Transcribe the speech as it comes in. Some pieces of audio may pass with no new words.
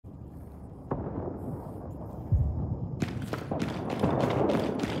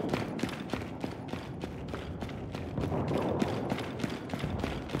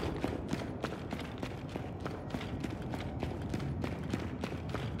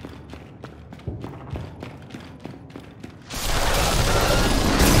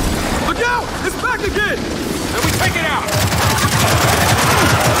out! It's back again! Then we take it out!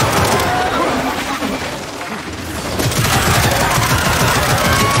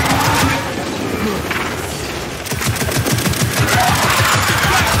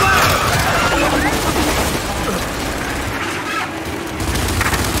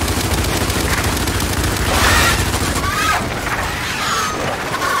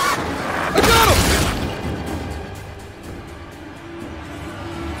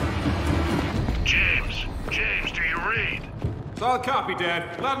 Solid copy,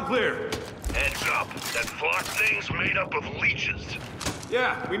 Dad. Loud and clear. Heads up. That flock thing's made up of leeches.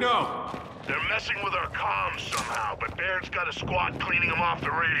 Yeah, we know. They're messing with our comms somehow, but Baird's got a squad cleaning them off the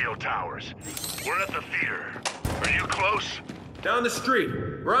radio towers. We're at the theater. Are you close? Down the street.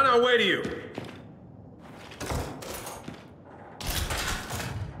 We're on our way to you.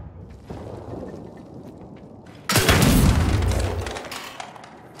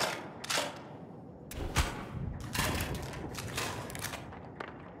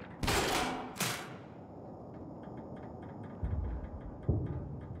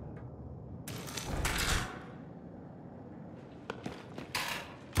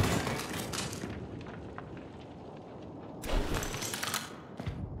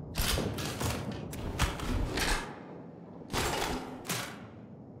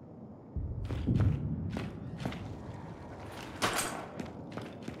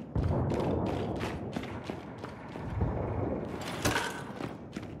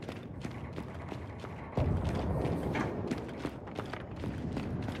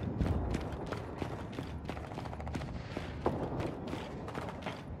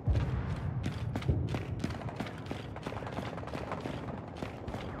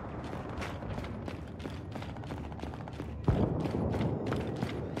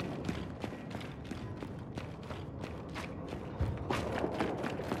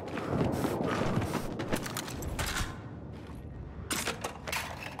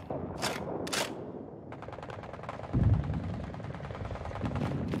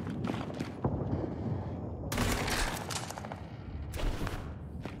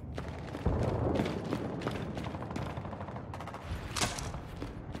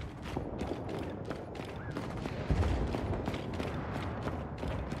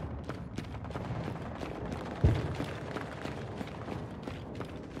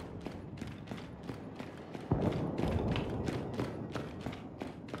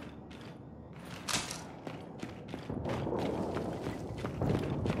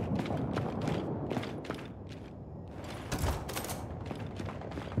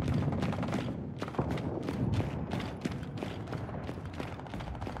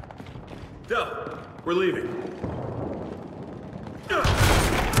 Del, we're leaving.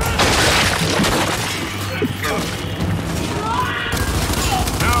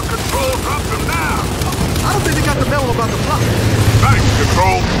 Now Control, drop them down! I don't think they got the memo about the block. Thanks,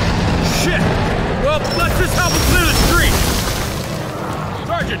 Control. Shit! Well, let's just help them clear the street!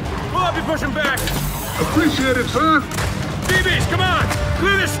 Sergeant, we'll help you push him back! Appreciate it, sir. DBs, come on!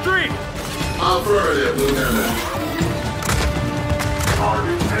 Clear the street! Affirmative, Lieutenant.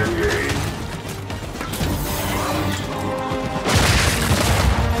 Target engaged.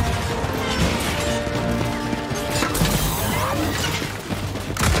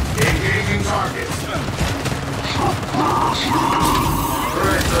 Engaging targets.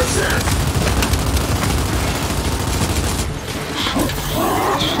 Correct ascent.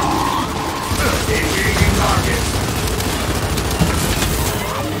 Engaging targets.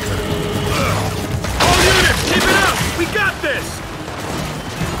 All units, keep it up! We got this!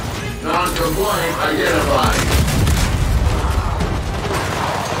 Non-compliant identified.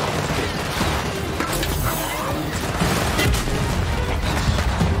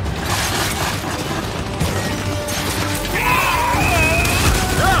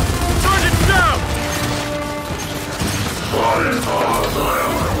 Down! Sergeant's down!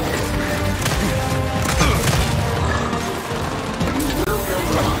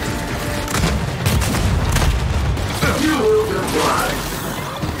 You will comply.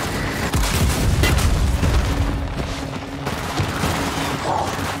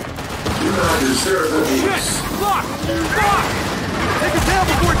 Do not disturb the Shit! peace. Lock! Lock! Take it down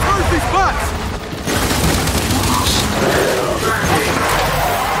before it turns these butts!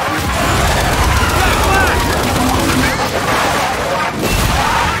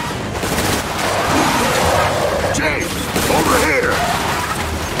 James, over here!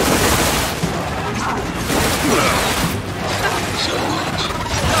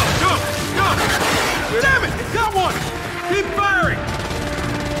 Go! Go! Damn it! Got one! Keep firing!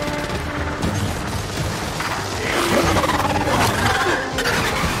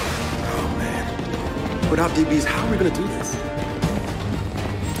 DBs, how are we gonna do this?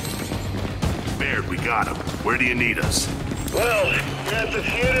 Baird, we got him. Where do you need us? Well, at the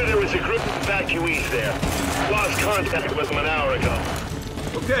theater, there was a group of evacuees there. Lost contact with them an hour ago.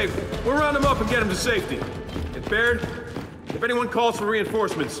 Okay, we'll round them up and get them to safety. And Baird, if anyone calls for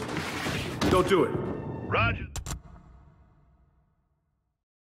reinforcements, don't do it. Roger.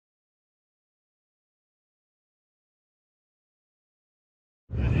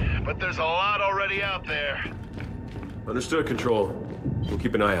 But there's a lot already out there. Understood, Control. We'll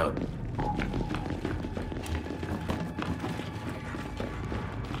keep an eye out.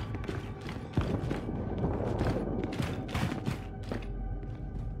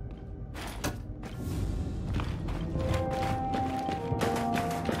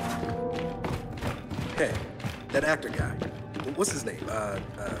 Hey, that actor guy. What's his name?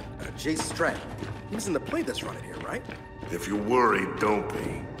 Jace Stratton. He was in the play that's running here, right? If you're worried, don't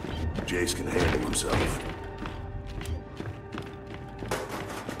be. Jace can handle himself.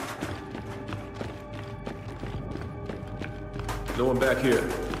 No one back here.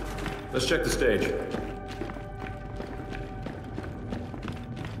 Let's check the stage.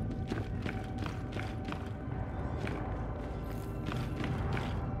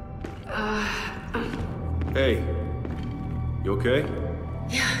 Hey, you okay?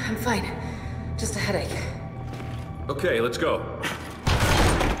 Yeah, I'm fine. Just a headache. Okay, let's go.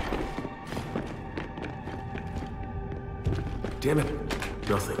 Damn it.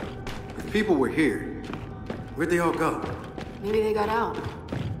 Nothing. If people were here, where'd they all go? Maybe they got out.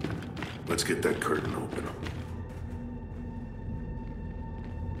 Let's get that curtain open.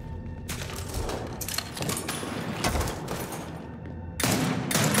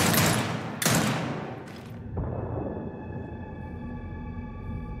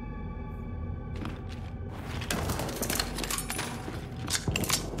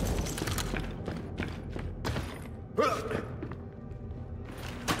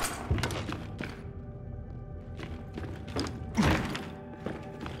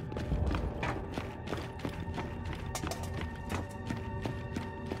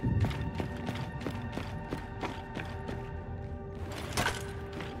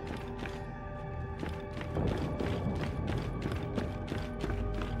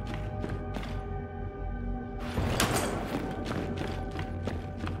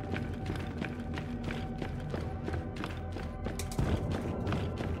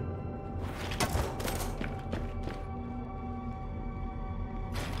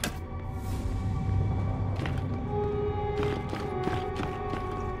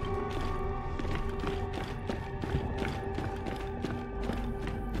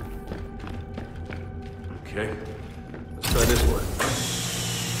 Okay, let's try this one.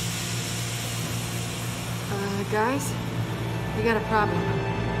 Guys? We got a problem.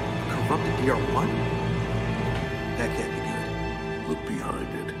 Corrupted DR1? That can't be good. Look behind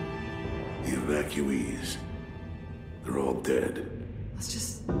it. The evacuees. They're all dead. Let's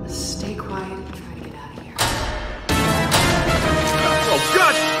just stay quiet and try to get out of here. Oh,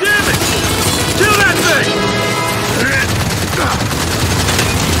 God damn it! Kill that thing!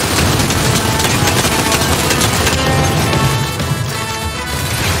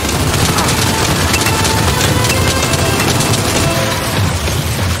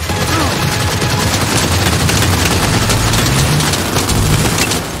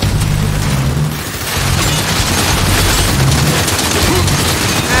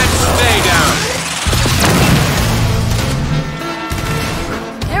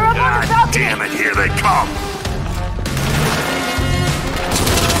 Damn it, here they come!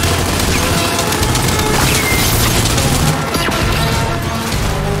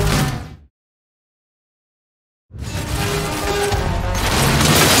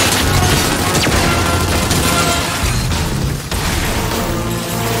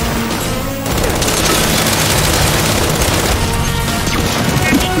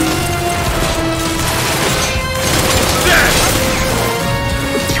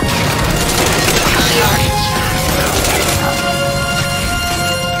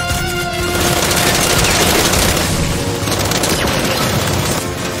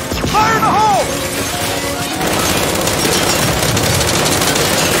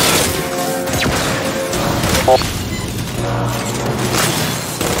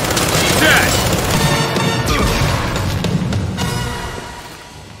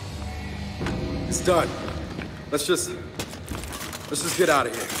 It's done. Let's just get out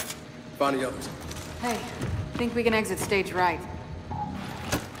of here. Find the others. Hey, think we can exit stage right.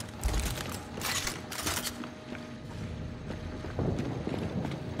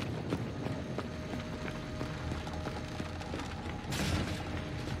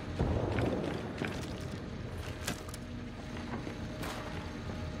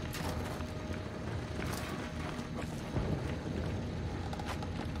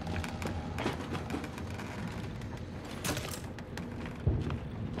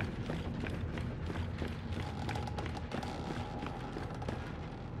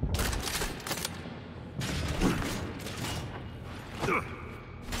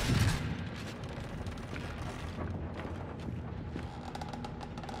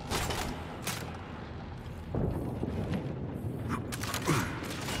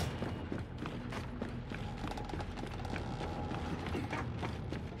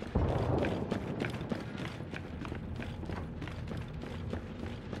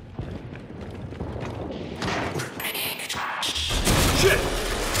 Shit!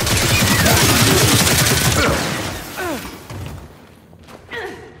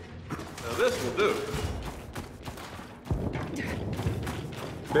 Now this will do.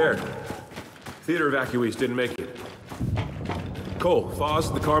 Baird, theater evacuees didn't make it. Cole,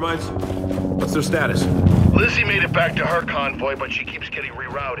 Foz, the Carmines, what's their status? Lizzie made it back to her convoy, but she keeps getting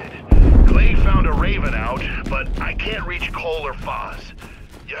rerouted. Clay found a Raven out, but I can't reach Cole or Foz.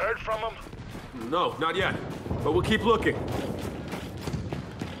 You heard from him? No, not yet. But we'll keep looking.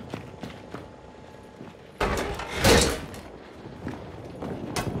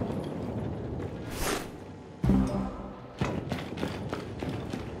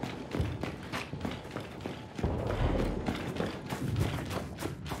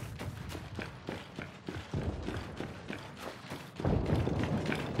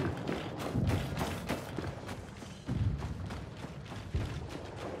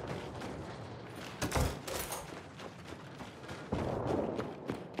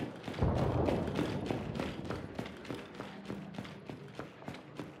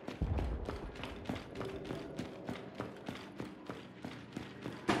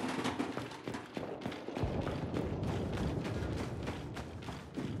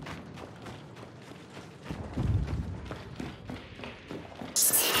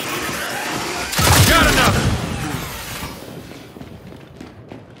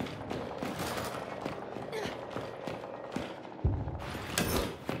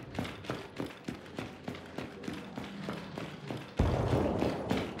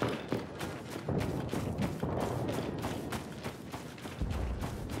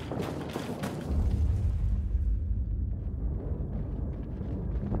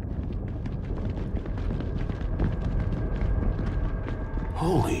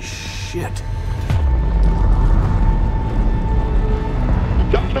 Holy shit.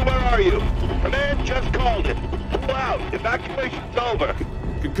 Delta, where are you? Command just called it. Pull out. Evacuation's over.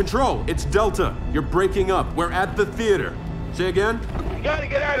 Control, it's Delta. You're breaking up. We're at the theater. Say again? You gotta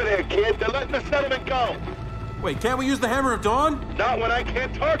get out of there, kid. They're letting the settlement go. Wait, can't we use the Hammer of Dawn? Not when I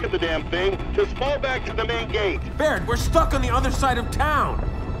can't target the damn thing. Just fall back to the main gate. Baird, we're stuck on the other side of town.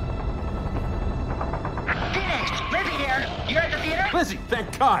 Phoenix, Lizzie here. You're at the theater? Lizzie,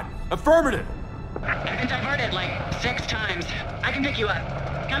 thank God. Affirmative. I've been diverted like 6 times. I can pick you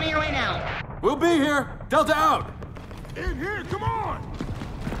up. Coming your way now. We'll be here. Delta out. In here, come on!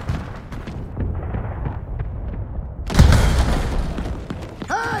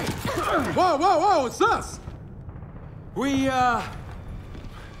 Hey! Whoa, whoa, whoa, it's us! We,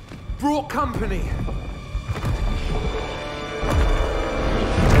 brought company.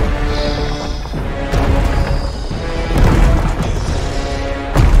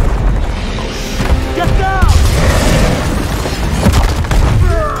 Get down!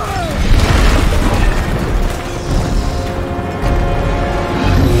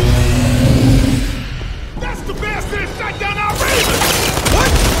 That's the bastard that shot down our Raven! What?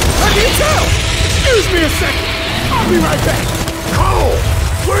 How can you tell? Excuse me a second! I'll be right back! Cole!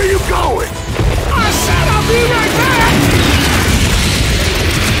 Where are you going? I said I'll be right back!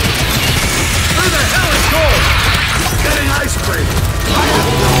 Where the hell is Cole? Getting ice cream! I have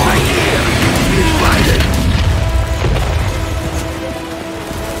no idea! He's fighting!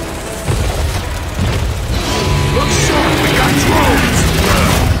 Look sharp, we got drones!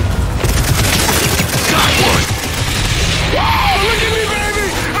 Got one! Whoa! Look at me, baby!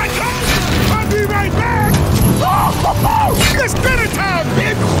 I got it! I'll be right back! Oh! It's dinner time,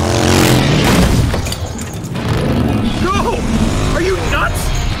 bitch! No! Are you nuts?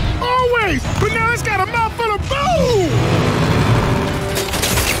 Always! But now it's got a mouthful of boo!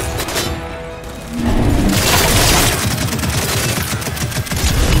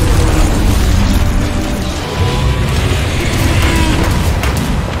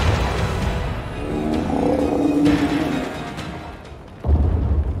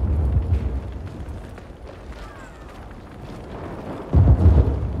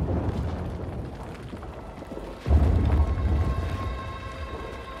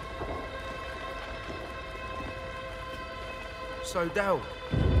 So, Dal,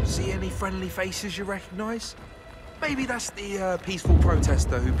 see any friendly faces you recognize? Maybe that's the peaceful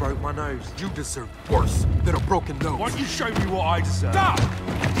protester who broke my nose. You deserve worse than a broken nose. Why don't you show me what I deserve? Stop!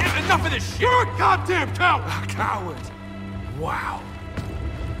 Enough of this shit! You're a goddamn coward! Coward! Wow.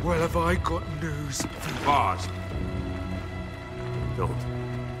 Well, have I got news for you? Pause. Don't.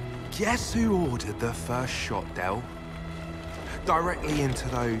 Guess who ordered the first shot, Del? Directly into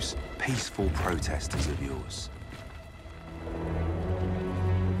those peaceful protesters of yours.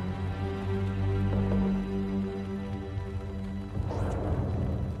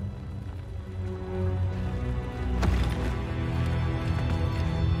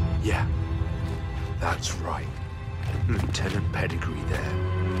 That's right. Lieutenant Pedigree there.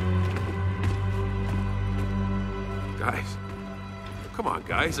 Guys. Come on,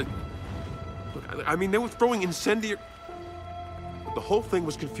 guys. Look, I mean, they were throwing incendiary... The whole thing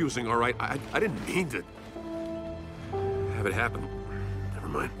was confusing, all right? I didn't mean to have it happen. Never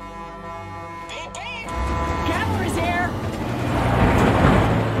mind. Cavalry's here!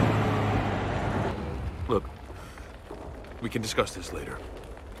 Look, we can discuss this later.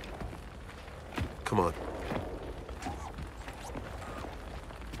 Come on.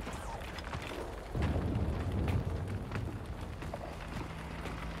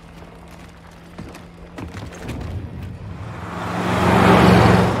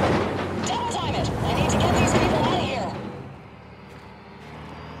 Double time it! I need to get these people out of here!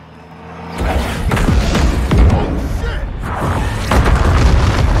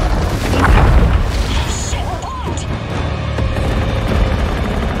 Shit, we're blocked!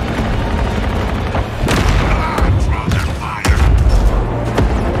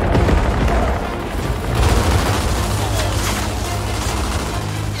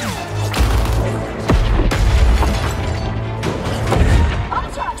 All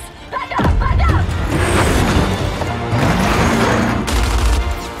trucks! Back up! Back up!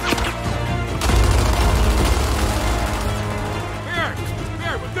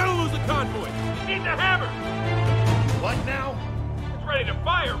 Bear, we're gonna lose the convoy. We need the hammer. What now? It's ready to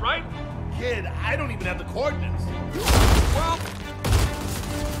fire, right? Kid, I don't even have the coordinates. Well,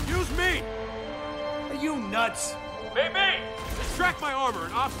 use me. Are you nuts? Maybe. Extract my armor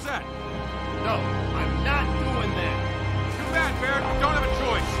and offset. No, I'm not doing that. Too bad, Bear. You don't have a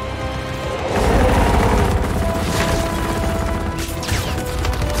choice.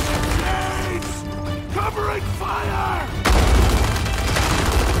 Covering fire!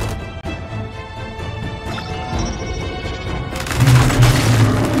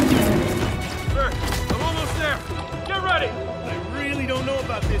 Bear, I'm almost there. Get ready. I really don't know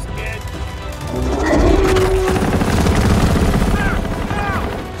about this, kid. There, now.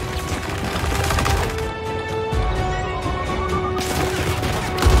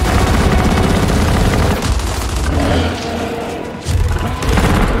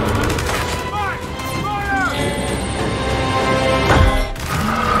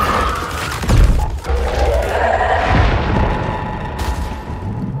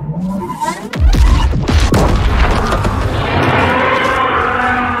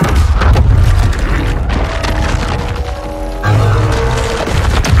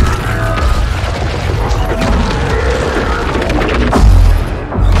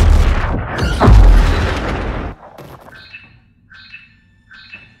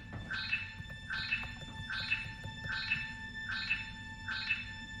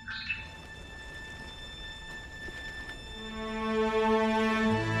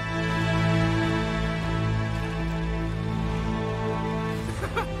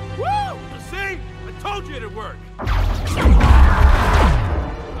 Woo! See? I told you it'd work.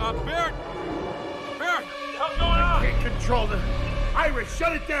 Bear! Bear! What's going on? Can't control the... Irish,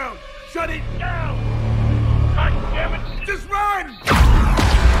 shut it down! Shut it down! God damn it! Just run!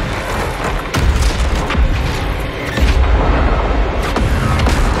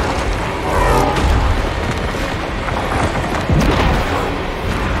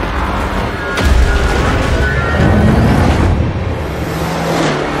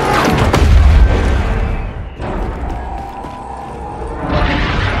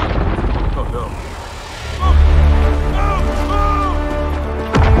 Oh no.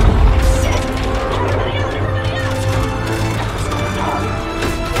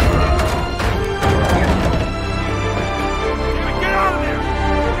 Get out of there!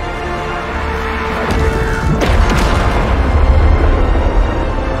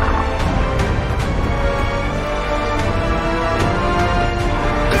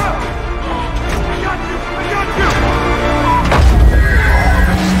 I got you! I got you!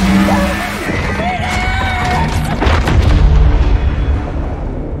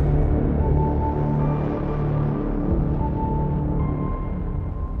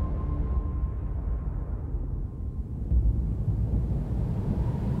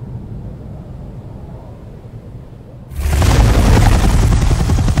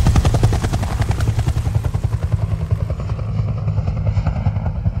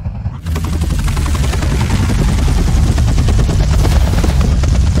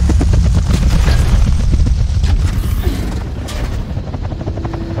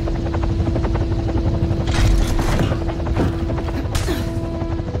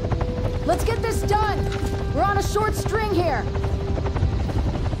 Let's get this done! We're on a short string here!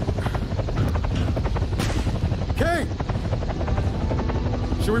 Kate!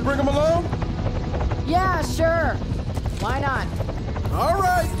 Should we bring him along? Yeah, sure. Why not? All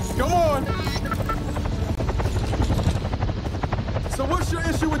right, come on. So what's your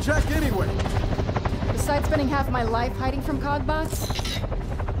issue with Jack anyway? Besides spending half my life hiding from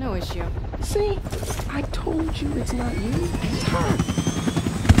Cogbots? No issue. See? I told you it's not you. It's her.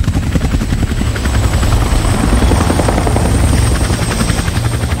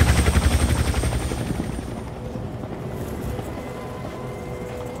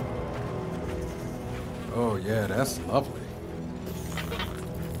 Oh yeah, that's lovely.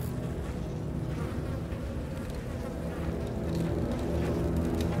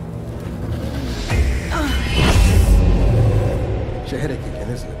 It's your headache again,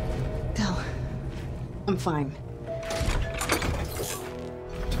 isn't it? No. I'm fine.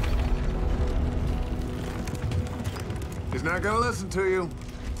 He's not gonna listen to you.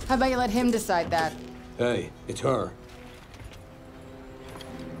 How about you let him decide that? Hey, it's her.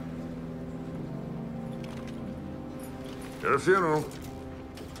 At a funeral.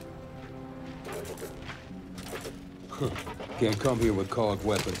 Can't come here with cog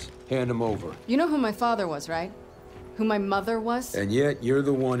weapons. Hand them over. You know who my father was, right? Who my mother was? And yet, you're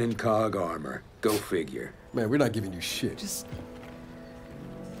the one in cog armor. Go figure. Man, we're not giving you shit. Just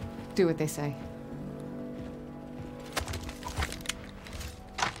do what they say.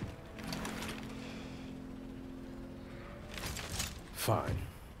 Fine.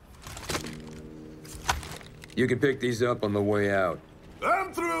 You can pick these up on the way out.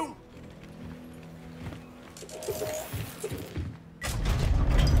 I'm through.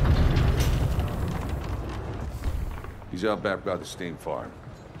 He's out back by the steam farm.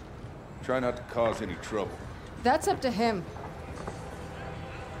 Try not to cause any trouble. That's up to him.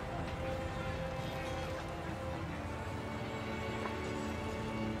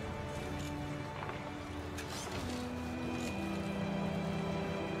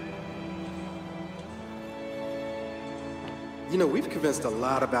 You know, we've convinced a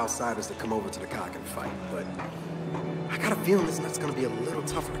lot of outsiders to come over to the Cog and fight, but I got a feeling this nut's gonna be a little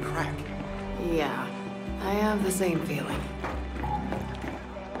tougher to crack. Yeah, I have the same feeling.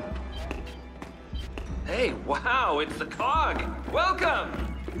 Hey, wow, it's the Cog!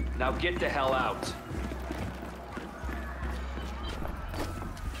 Welcome! Now get the hell out.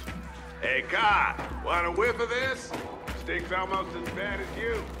 Hey, Kai, want a whiff of this? Stinks almost as bad as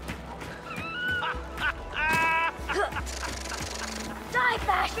you. Die,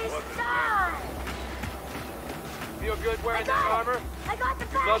 fascist, die! Feel good wearing this armor? I got the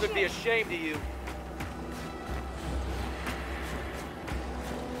fascist! Your mother'd be ashamed of you.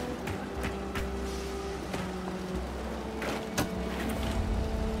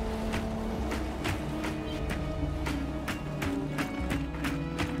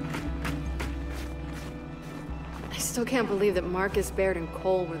 I still can't believe that Marcus, Baird, and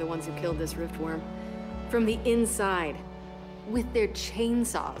Cole were the ones who killed this riftworm. From the inside. With their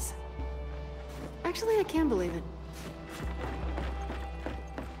chainsaws. Actually, I can believe it.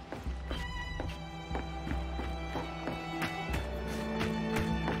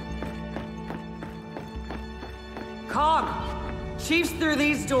 Cog! Chief's through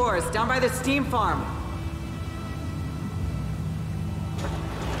these doors, down by the steam farm.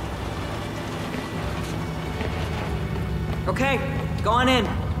 Okay, go on in.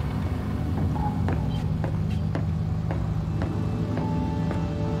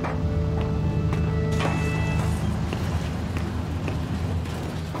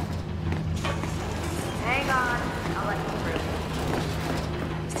 Hang on, I'll let you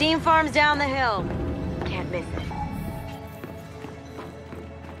through. Steam farm's down the hill. Can't miss it.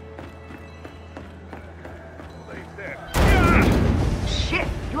 Shit,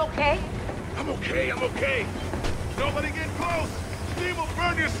 you okay? I'm okay, I'm okay. Nobody get close. Steam will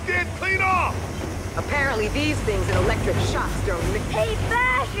burn your skin clean off. Apparently these things and electric shocks don't mix. Hey,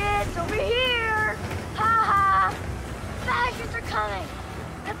 fascists, over here! Ha ha! Fascists are coming!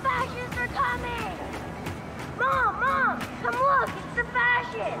 The fascists are coming! Mom, come look, it's the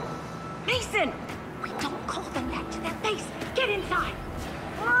fascists! Mason! We don't call them that to their face. Get inside.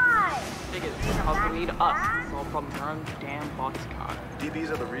 Why? Biggest how we to us. It's all from her own damn boxcar. DBs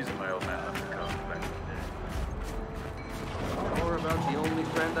are the reason my old man left the coast back in the day. More about the only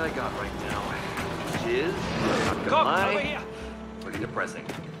friend I got right now. Which is, not gonna Come lie, over here. pretty depressing.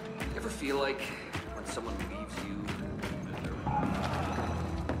 You ever feel like when someone leaves you?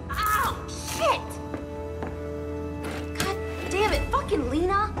 Ow! Shit! God damn it, fucking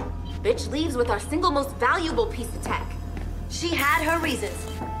Lena! Bitch leaves with our single most valuable piece of tech. She had her reasons.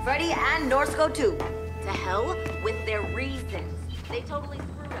 Freddy and Norsko too. To hell with their reasons. They totally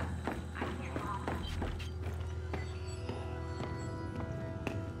screwed up. I can't help it.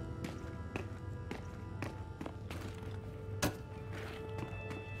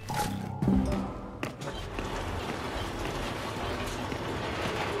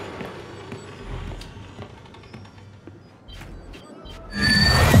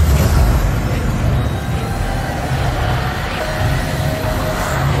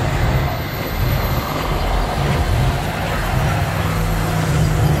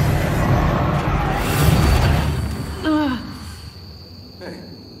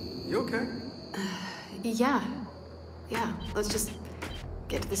 Yeah, let's just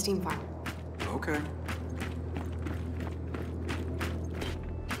get to the steam farm. Okay.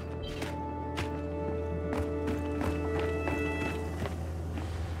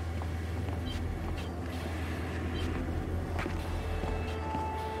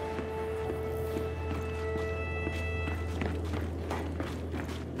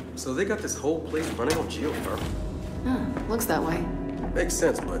 So they got this whole place running on geothermal? Looks that way. Makes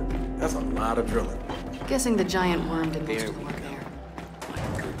sense, but that's a lot of drilling. Guessing the giant worm did most of the work there.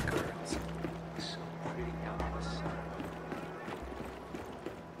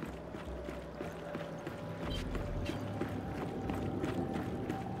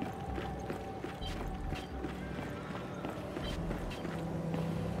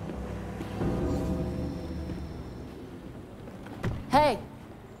 Hey!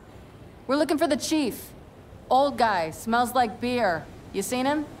 We're looking for the chief. Old guy, smells like beer. You seen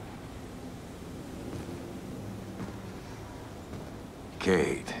him?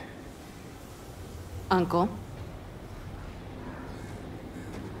 Kate. Uncle.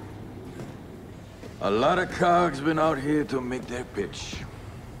 A lot of cogs been out here to make their pitch.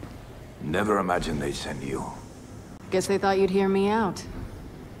 Never imagined they'd send you. Guess they thought you'd hear me out.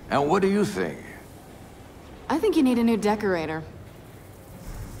 And what do you think? I think you need a new decorator.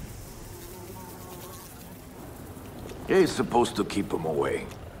 You're supposed to keep them away.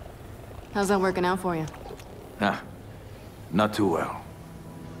 How's that working out for you? Nah, not too well.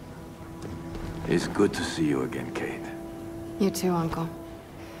 It's good to see you again, Kate. You too, Uncle.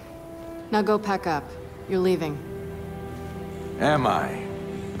 Now go pack up. You're leaving. Am I?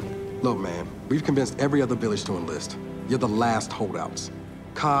 Look, man, we've convinced every other village to enlist. You're the last holdouts.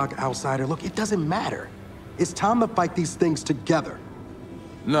 Cog, outsider, look, it doesn't matter. It's time to fight these things together.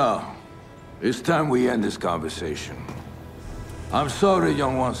 No. It's time we end this conversation. I'm sorry,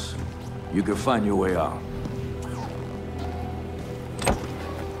 young ones. You can find your way out.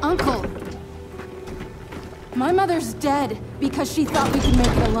 Uncle! My mother's dead because she thought we could make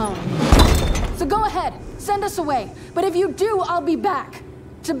it alone. So go ahead, send us away. But if you do, I'll be back.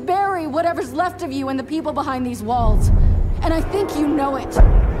 To bury whatever's left of you and the people behind these walls. And I think you know it.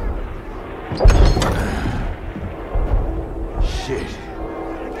 Shit.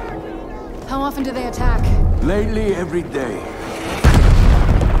 How often do they attack? Lately, every day.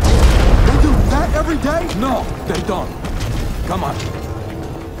 They do that every day? No, they don't. Come on.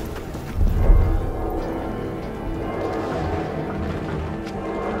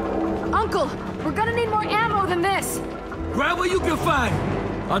 Uncle, we're gonna need more ammo than this. Grab what you can find.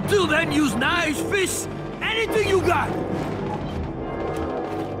 Until then, use knives, fists, anything you got.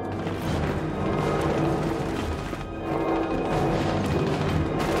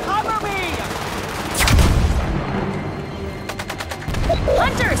 Cover me!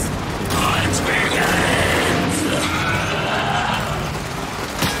 Hunters!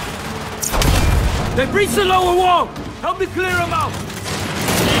 They breached the lower wall! Help me clear them out!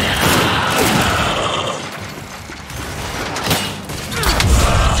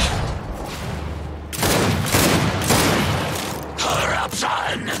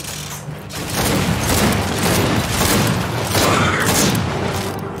 Corruption!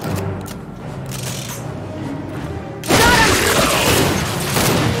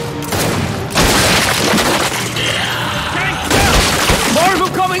 More of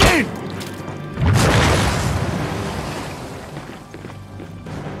them coming in!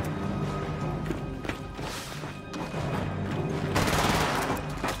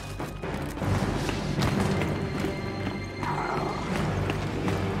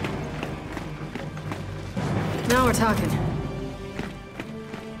 Now we're talking.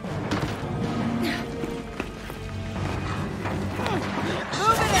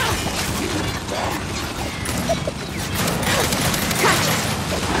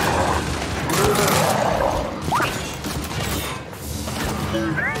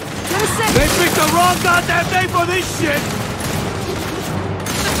 They picked the wrong goddamn name for this shit!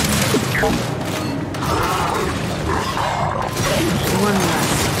 One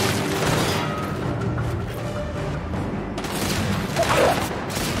less.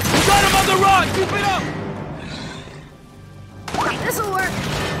 You got him on the run! Keep it up! This'll work.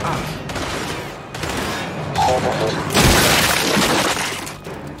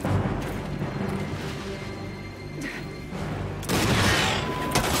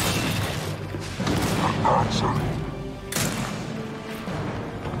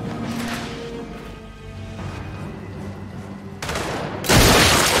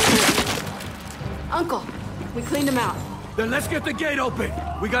 Uncle, we cleaned him out. Then let's get the gate open.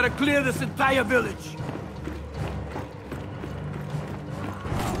 We gotta clear this entire village.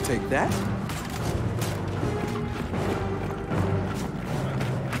 Take that.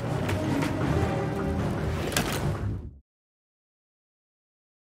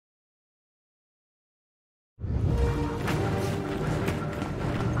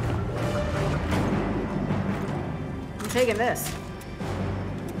 I'm taking this.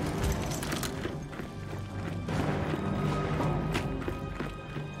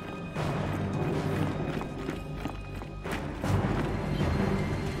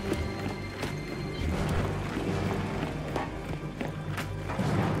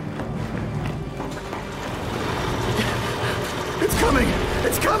 It's coming!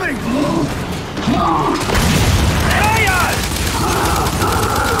 It's coming!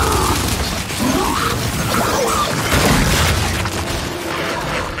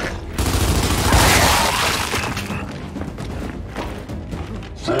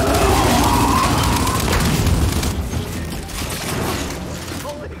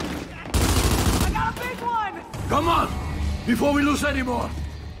 Come on! Before we lose any more!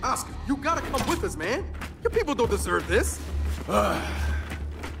 Oscar, you gotta come with us, man. Your people don't deserve this.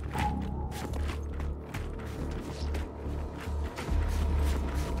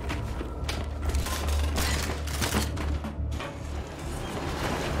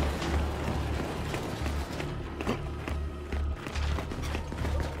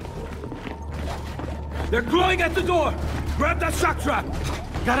 They're clawing at the door! Grab that shock trap!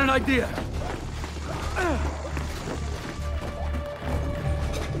 Got an idea!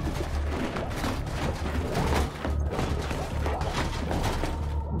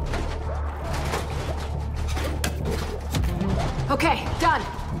 Okay, done.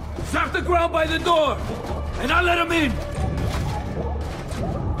 Zap the ground by the door! And I'll let him in!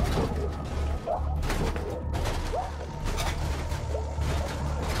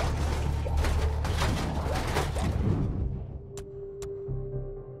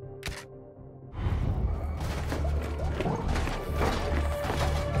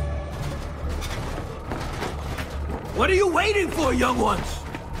 What are you waiting for, young ones?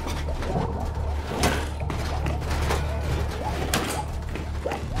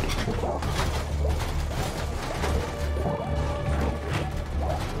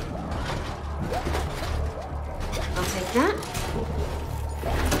 I'll take that.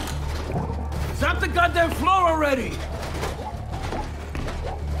 Zap the goddamn floor already!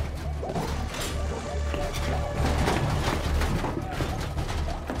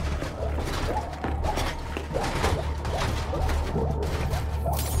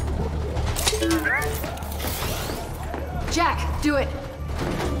 Jack, do it.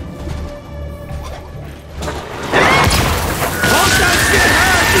 Hold that shit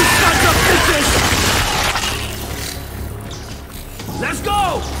hard, you sons of bitches! Let's go!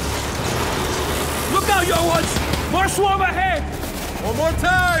 Look out, young ones! More swarm ahead! One more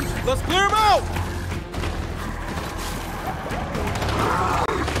time! Let's clear them out!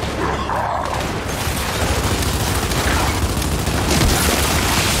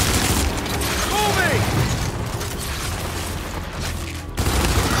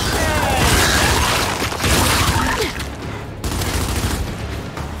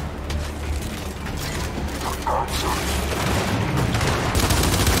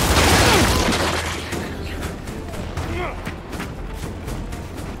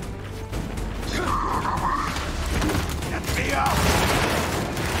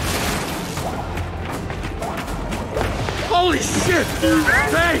 Holy shit!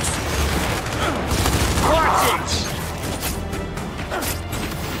 Thanks! Watch it!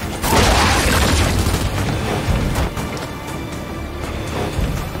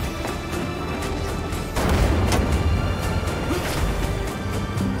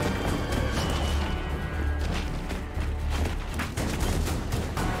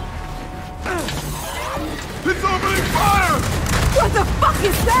 It's opening fire! What the fuck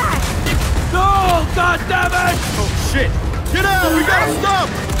is that? No! God damn it! Oh shit! Get out! We gotta stop!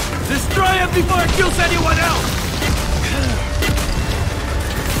 Destroy it before it kills anyone else!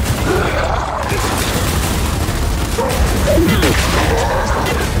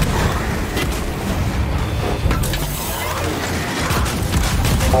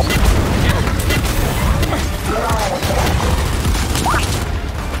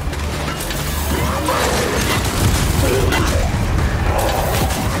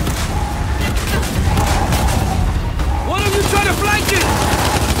 What are you trying to flank it?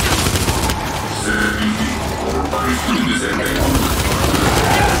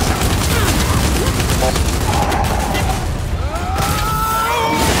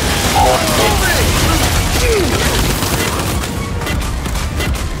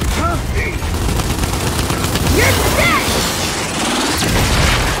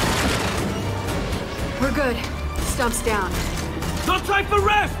 time for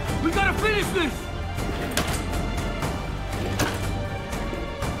rest! We gotta finish this!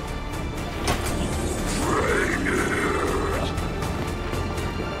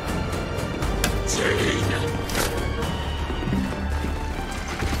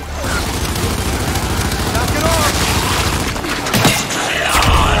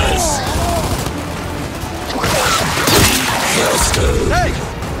 Hey!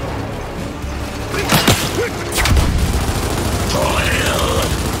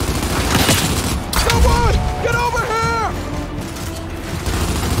 Someone! Get over here!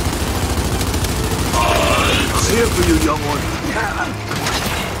 I'm here for you, young one.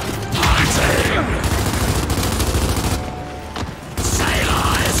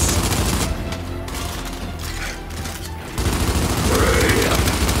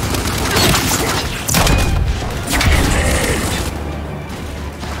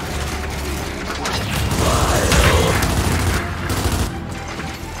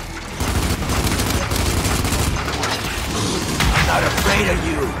 Not afraid of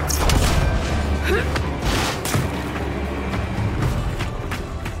you.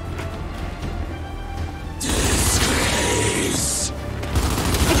 Disgrace.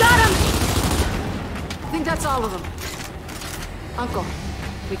 I got him! I think that's all of them. Uncle,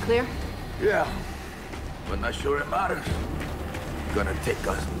 we clear? Yeah, but not sure it matters. Gonna take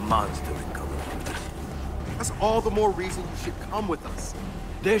us months to recover from this. That's all the more reason you should come with us.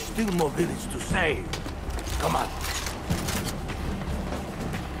 There's still more village to save. Come on.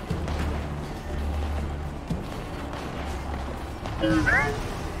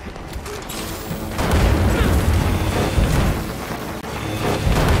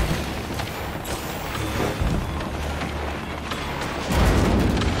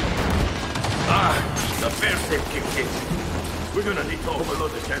 The failsafe kicked in. We're gonna need to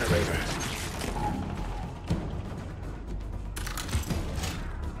overload the generator.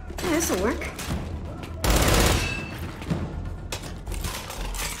 Yeah, this'll work.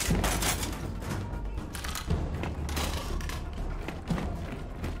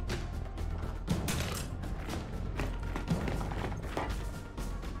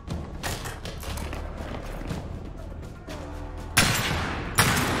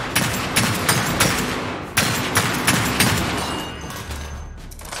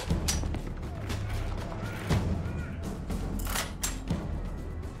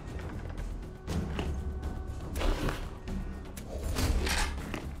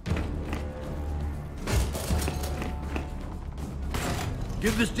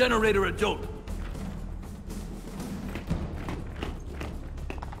 Give this generator a jolt.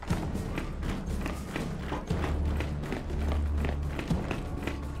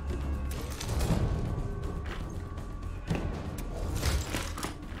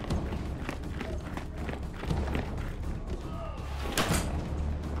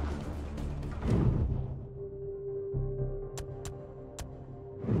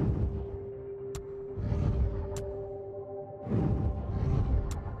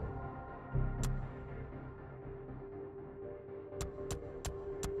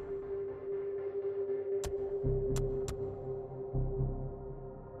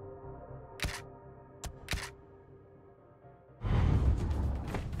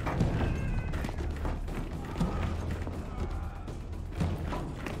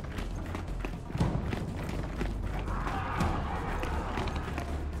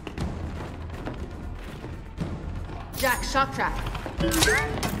 Jack, shock trap.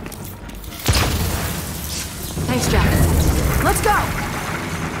 Thanks, Jack. Let's go!